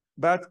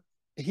 But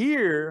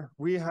here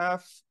we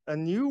have a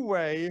new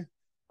way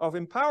of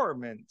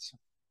empowerment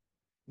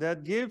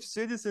that gives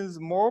citizens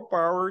more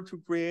power to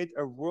create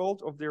a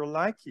world of their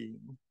liking.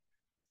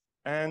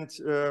 And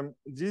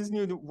these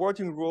new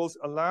voting rules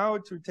allow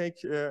to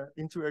take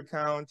into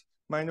account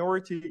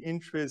minority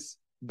interests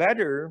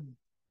better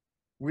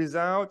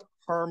without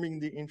harming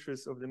the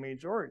interests of the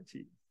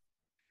majority.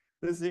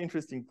 This is the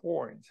interesting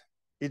point.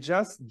 It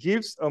just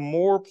gives a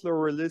more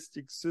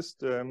pluralistic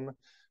system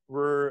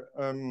where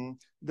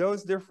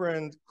those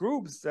different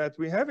groups that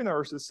we have in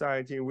our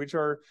society, which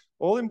are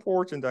all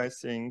important, I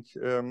think,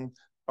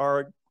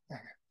 are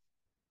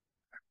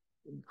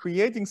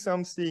creating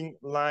something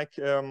like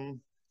a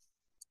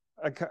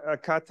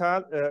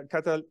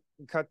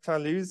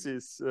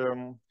catalysis.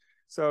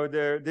 So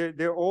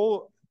they're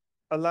all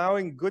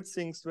allowing good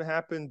things to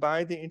happen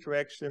by the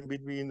interaction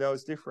between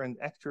those different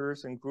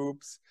actors and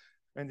groups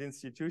and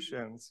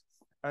institutions.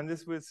 And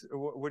this was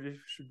what it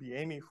should be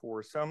aiming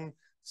for, some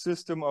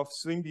system of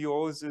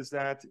symbiosis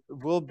that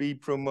will be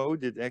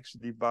promoted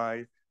actually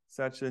by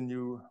such a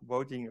new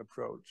voting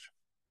approach.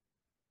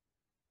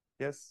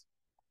 Yes?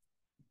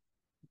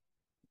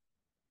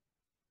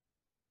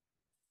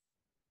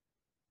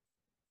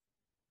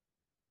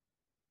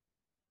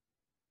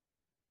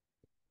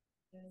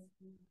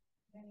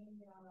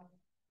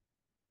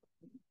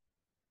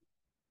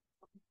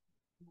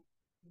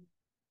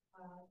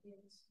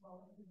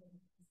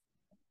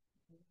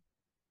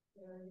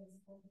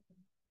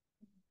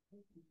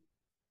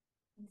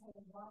 And so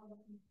while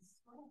looking to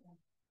describe them,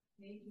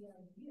 maybe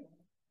ideal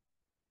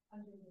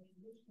under the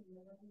condition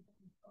that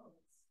everybody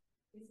votes,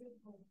 is it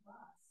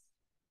robust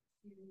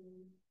to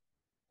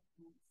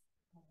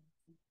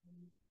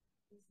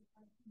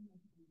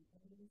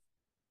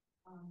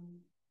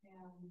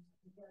and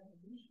the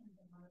revolution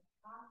that might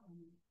happen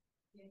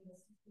in the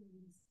system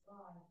you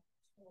describe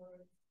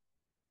towards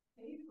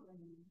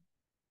favoring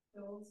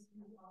those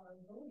who are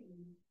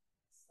voting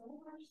so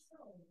much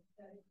so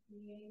that it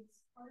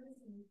creates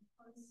partisanship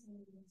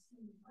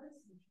in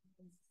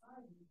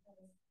society,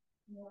 because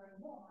more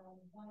and more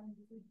one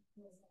group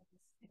feels like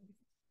it's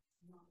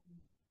not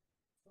enough.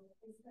 So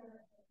is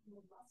there a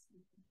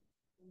robustness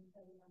in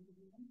the under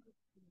the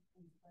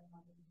implications by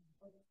having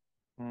voted?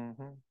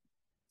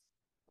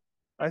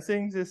 I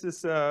think this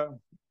is an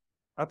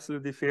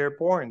absolutely fair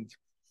point.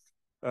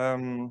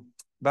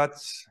 But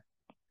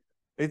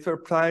it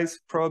applies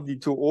probably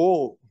to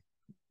all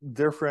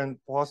different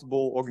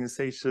possible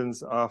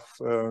organizations of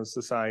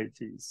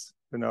societies.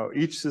 You know,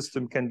 each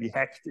system can be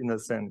hacked in a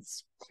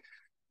sense.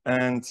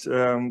 And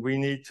we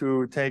need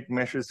to take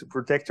measures to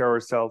protect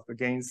ourselves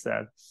against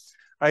that.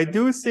 I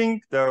do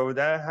think, though,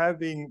 that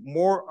having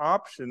more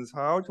options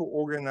how to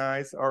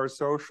organize our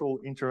social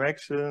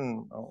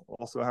interaction,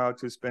 also how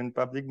to spend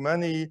public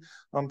money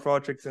on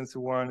projects and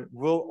so on,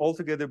 will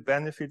altogether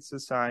benefit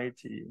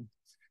society.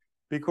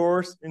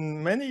 Because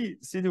in many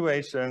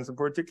situations,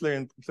 particularly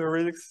in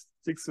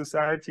pluralistic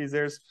societies,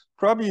 there's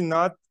probably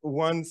not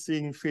one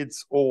thing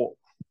fits all.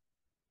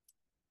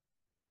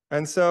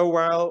 And so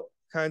while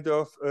kind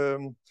of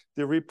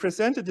the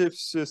representative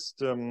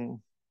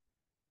system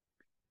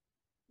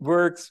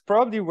works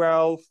probably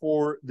well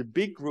for the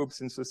big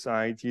groups in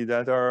society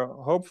that are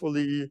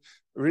hopefully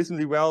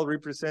reasonably well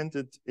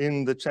represented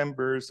in the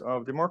chambers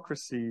of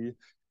democracy,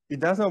 it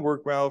does not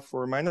work well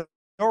for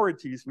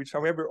minorities, which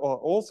however are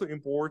also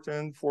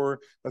important for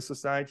a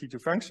society to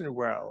function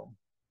well.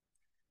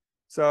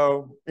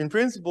 So in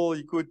principle,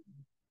 you could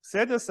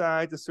set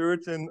aside a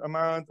certain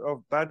amount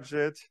of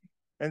budget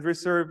and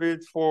reserve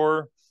it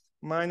for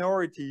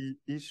minority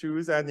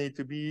issues that need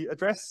to be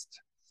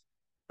addressed,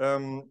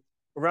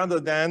 rather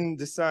than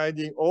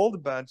deciding all the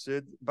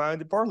budget by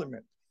the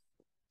parliament,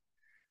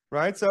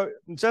 right? So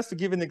just to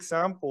give an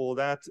example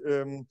that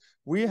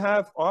we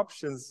have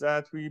options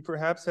that we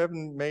perhaps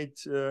haven't made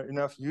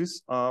enough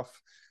use of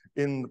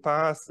in the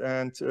past.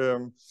 And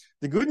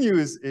the good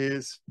news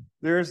is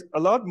there's a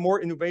lot more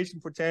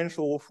innovation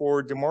potential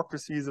for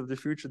democracies of the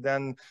future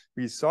than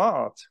we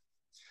thought.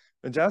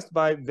 And just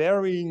by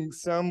varying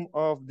some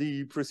of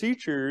the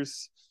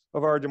procedures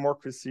of our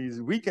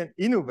democracies, we can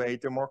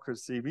innovate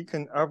democracy, we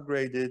can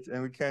upgrade it,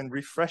 and we can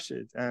refresh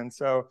it. And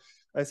so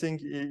I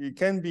think it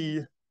can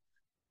be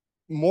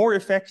more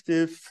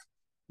effective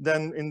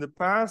than in the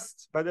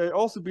past, but I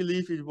also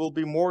believe it will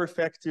be more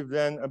effective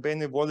than a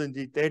benevolent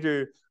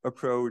dictator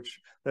approach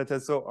that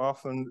has so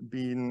often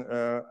been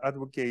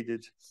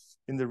advocated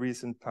in the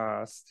recent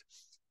past.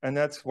 And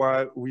that's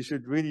why we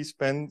should really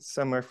spend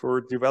some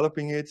effort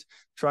developing it,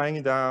 trying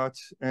it out,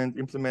 and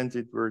implement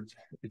it where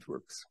it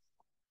works.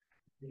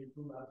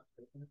 Speaking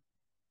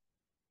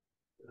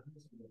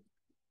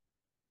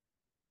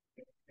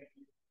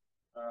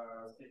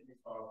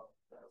of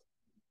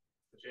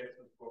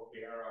suggestions for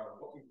fairer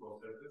voting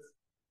processes,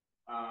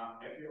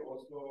 have you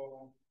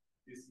also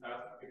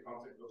discussed the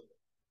concept of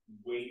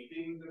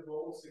weighting the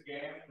votes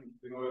again?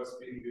 You know, there's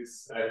been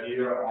this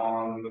idea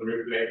on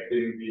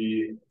reflecting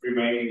the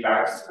remaining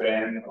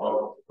lifespan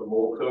of the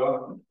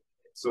voter.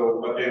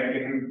 So, but then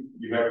again,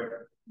 you have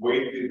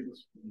weighted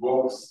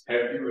votes.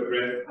 Have you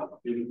addressed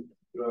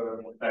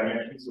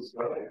spontaneous as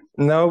well?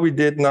 No, we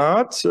did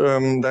not.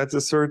 That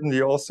is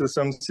certainly also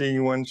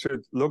something one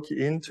should look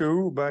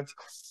into, but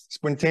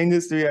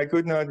spontaneously, I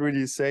could not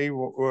really say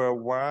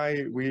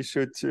why we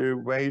should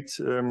wait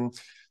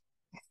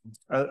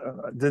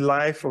the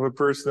life of a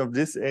person of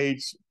this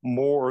age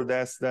more or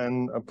less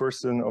than a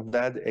person of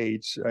that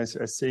age. I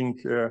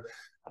think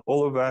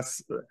all of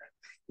us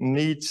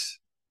need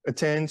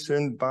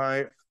attention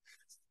by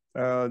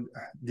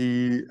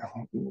the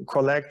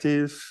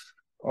collective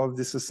of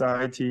the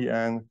society,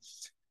 and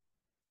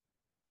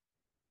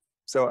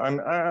so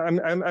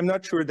I'm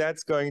not sure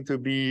that's going to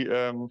be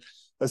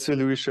a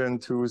solution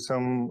to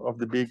some of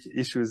the big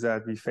issues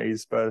that we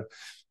face, but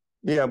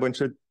yeah, one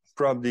should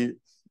probably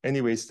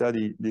anyway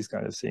study these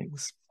kind of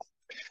things.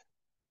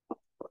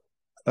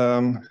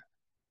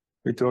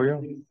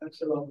 Vittorio?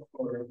 Thanks a lot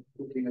for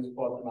putting a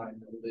spotlight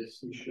on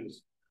these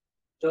issues.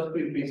 Just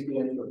briefly,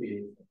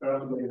 entropy,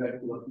 perhaps going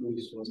back to what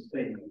Luis was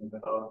saying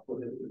about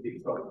the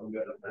big problem we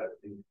are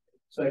having.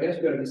 So I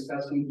guess we are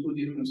discussing two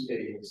different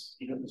scales.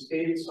 The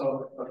scales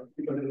of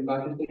particularly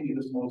budgeting in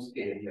a small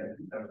scale,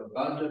 in terms of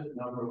budget,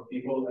 number of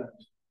people, and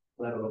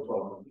level of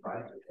problem,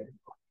 right? Okay.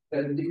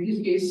 And in this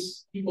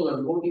case, people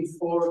are voting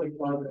for the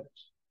project,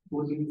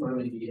 voting for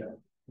an idea.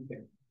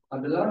 Okay.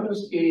 At the larger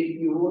scale,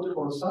 you vote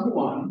for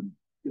someone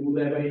who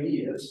would have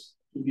ideas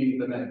to be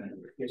implemented.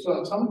 Okay. So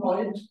at some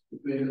point,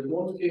 between the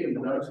small scale and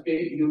the large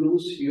scale, you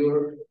lose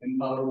your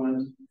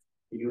empowerment,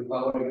 your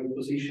power, your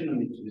position, and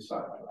need to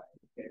decide.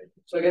 Okay.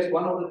 So I guess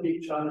one of the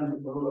big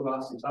challenges for all of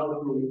us is how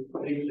to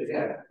bridge the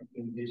gap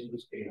in these two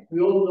scales. We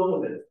all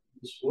know that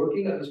it's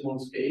working at a small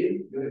scale.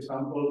 Your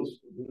example is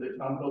a good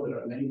example. There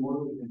are many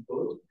more we can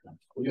put.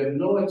 We have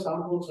no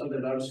examples at the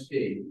large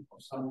scale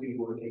of something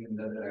working in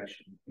that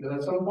direction. Because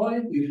at some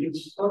point, we feel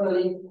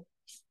totally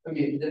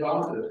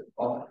devoted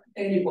of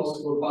any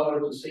possible power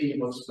to say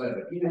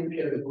whatsoever. Even if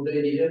you have good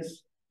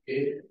ideas,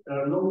 okay,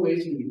 there are no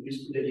ways in which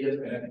these good ideas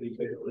can actually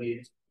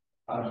circulate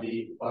at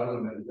the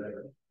parliament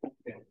level.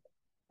 Okay.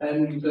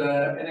 And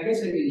I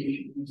guess if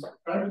you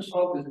try to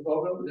solve this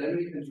problem, then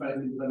we can try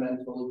to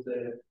implement all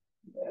the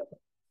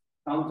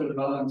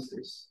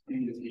counterbalances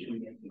in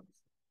decision making.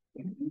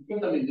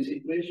 Because I mean the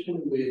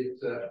situation with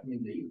the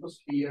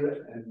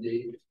ecosphere and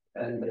the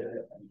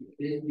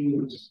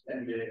business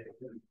and the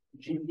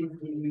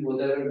GDP,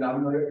 whatever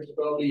number, it's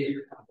probably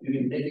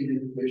making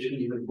the situation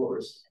even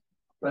worse.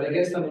 But I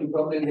guess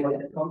probably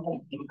what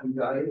companies can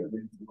guide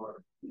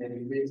or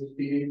maybe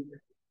basically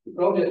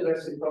probably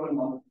address the problem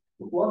of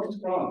what is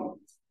wrong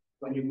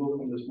when you go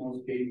from the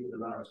small scale to the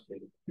large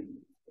scale.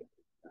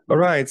 All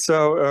right.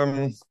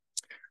 So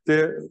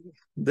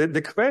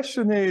the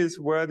question is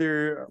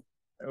whether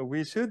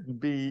we should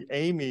be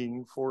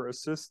aiming for a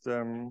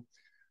system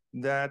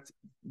that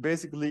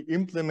basically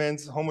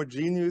implements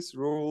homogeneous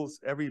rules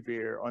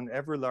everywhere on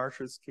ever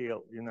larger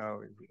scale.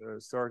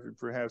 Started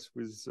perhaps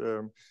with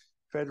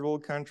federal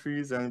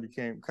countries and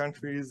became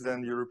countries,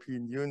 then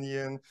European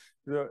Union,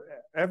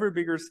 ever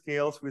bigger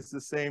scales with the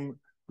same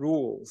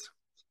rules.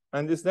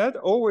 And is that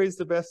always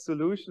the best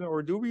solution,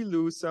 or do we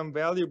lose some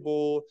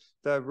valuable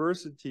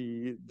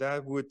diversity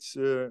that would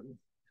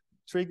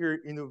trigger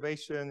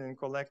innovation and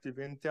collective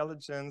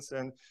intelligence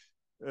and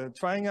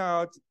trying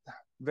out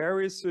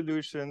various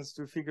solutions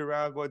to figure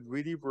out what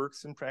really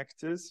works in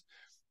practice?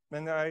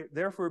 And I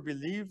therefore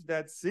believe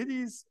that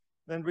cities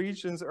and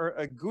regions are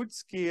a good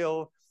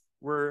scale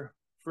where,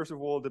 first of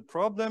all, the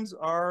problems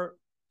are,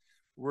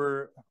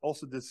 where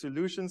also the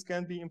solutions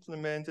can be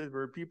implemented,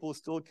 where people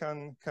still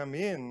can come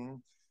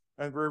in,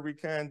 and where we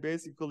can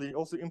basically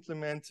also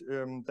implement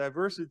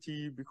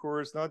diversity,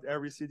 because not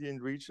every city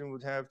and region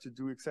would have to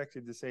do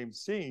exactly the same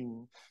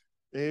thing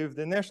if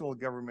the national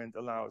government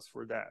allows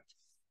for that.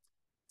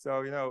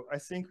 So, I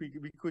think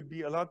we could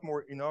be a lot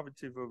more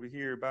innovative over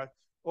here, but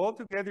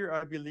altogether,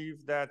 I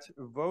believe that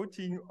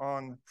voting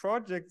on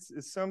projects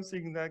is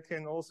something that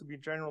can also be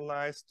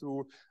generalized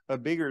to a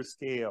bigger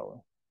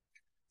scale.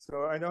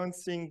 So I don't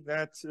think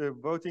that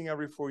voting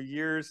every 4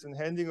 years and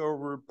handing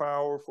over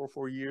power for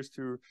 4 years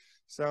to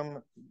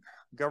some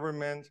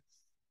government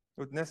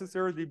would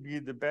necessarily be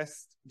the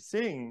best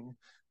thing.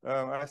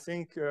 I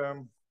think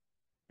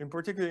in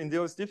particular in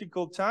those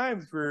difficult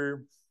times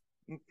where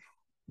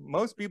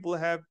most people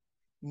have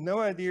no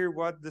idea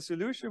what the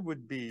solution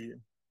would be,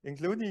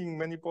 including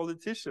many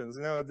politicians.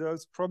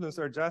 Those problems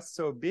are just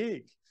so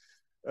big.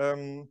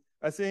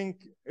 I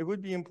think it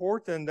would be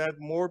important that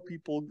more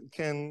people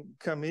can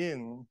come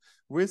in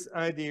with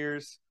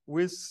ideas,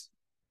 with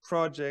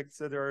projects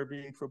that are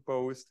being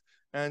proposed,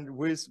 and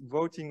with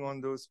voting on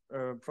those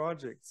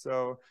projects.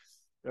 So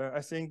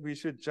I think we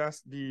should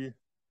just be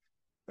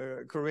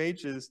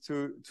courageous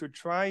to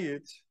try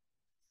it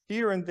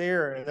here and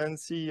there, and then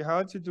see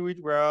how to do it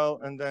well,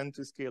 and then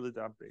to scale it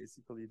up,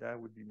 basically. That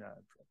would be my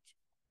approach.